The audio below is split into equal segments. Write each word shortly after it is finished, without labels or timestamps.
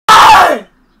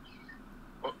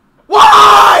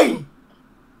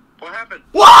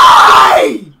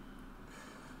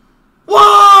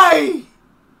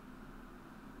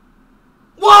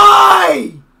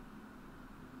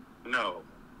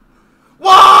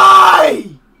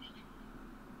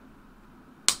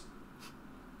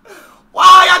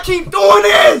y'all keep doing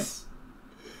this?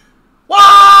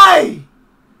 Why?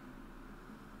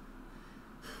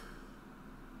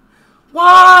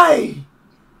 Why?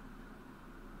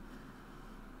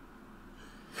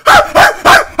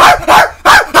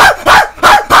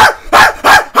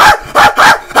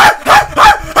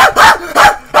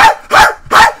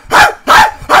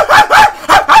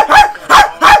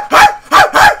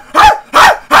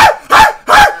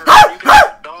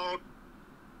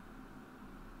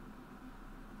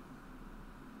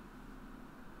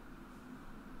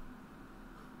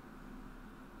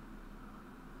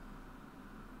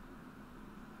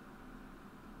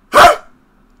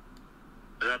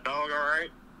 Is that dog alright?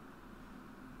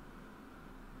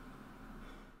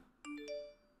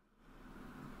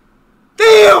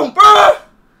 Damn, bruh!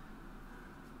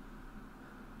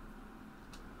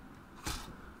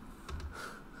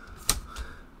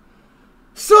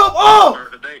 Sub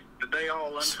up! Did they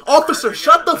all Officer,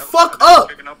 shut the fuck up!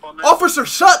 Officer,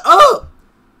 shut up!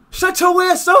 Shut your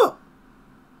ass up!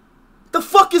 The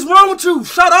fuck is wrong with you?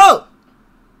 Shut up!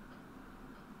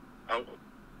 Oh.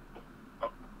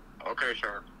 Okay,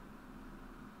 sir.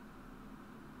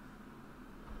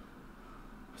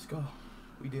 Let's go.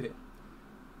 We did it.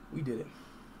 We did it.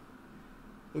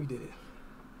 We did it.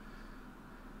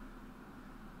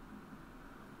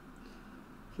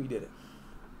 We did it.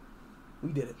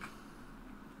 We did it.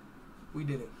 We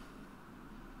did it.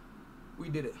 We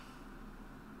did it.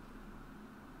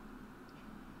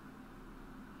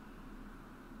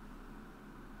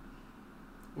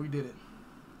 We did it.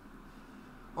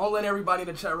 I'll let everybody in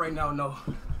the chat right now know.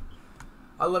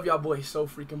 I love y'all boys so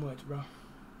freaking much, bro.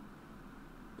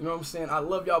 You know what I'm saying? I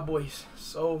love y'all boys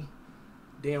so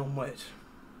damn much.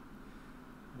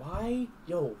 Why?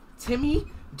 Yo, Timmy,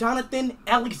 Jonathan,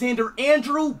 Alexander,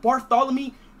 Andrew,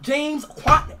 Bartholomew, James,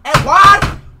 why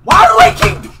do they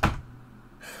keep...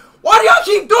 Why do y'all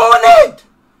keep doing it?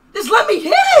 Just let me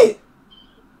hit it.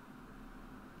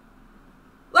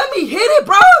 Let me hit it,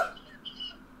 bro.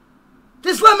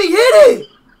 Just let me hit it.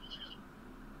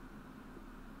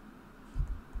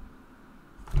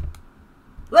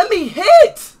 Let me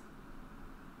hit.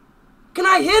 Can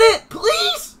I hit it,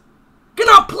 please? Can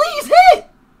I please hit?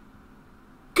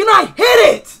 Can I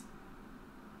hit it?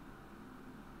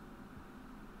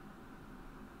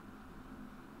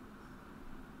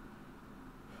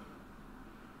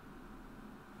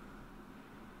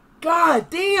 God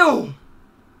damn.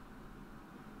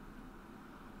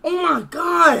 Oh my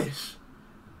gosh.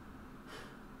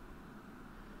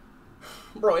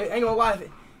 Bro, it ain't gonna lie.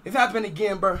 If it happened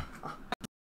again, bro.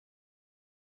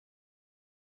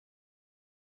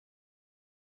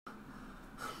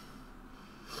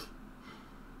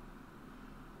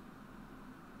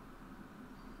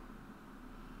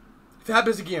 If it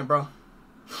happens again, bro.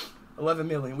 11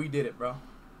 million. We did it, bro.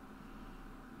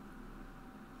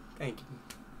 Thank you.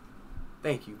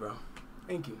 Thank you, bro.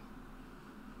 Thank you.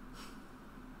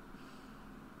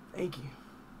 Thank you.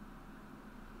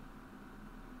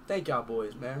 Thank y'all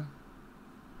boys, man.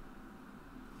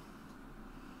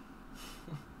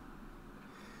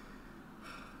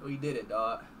 We did it,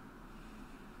 dog.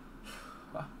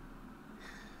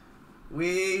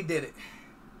 We did it.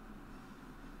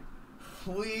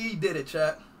 We did it,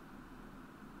 chat.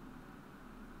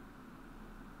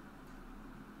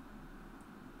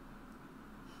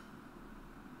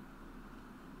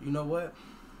 You know what?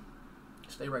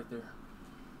 Stay right there.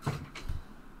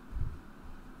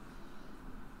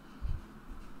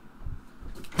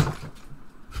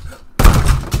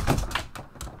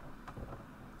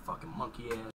 Fucking monkey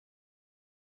ass.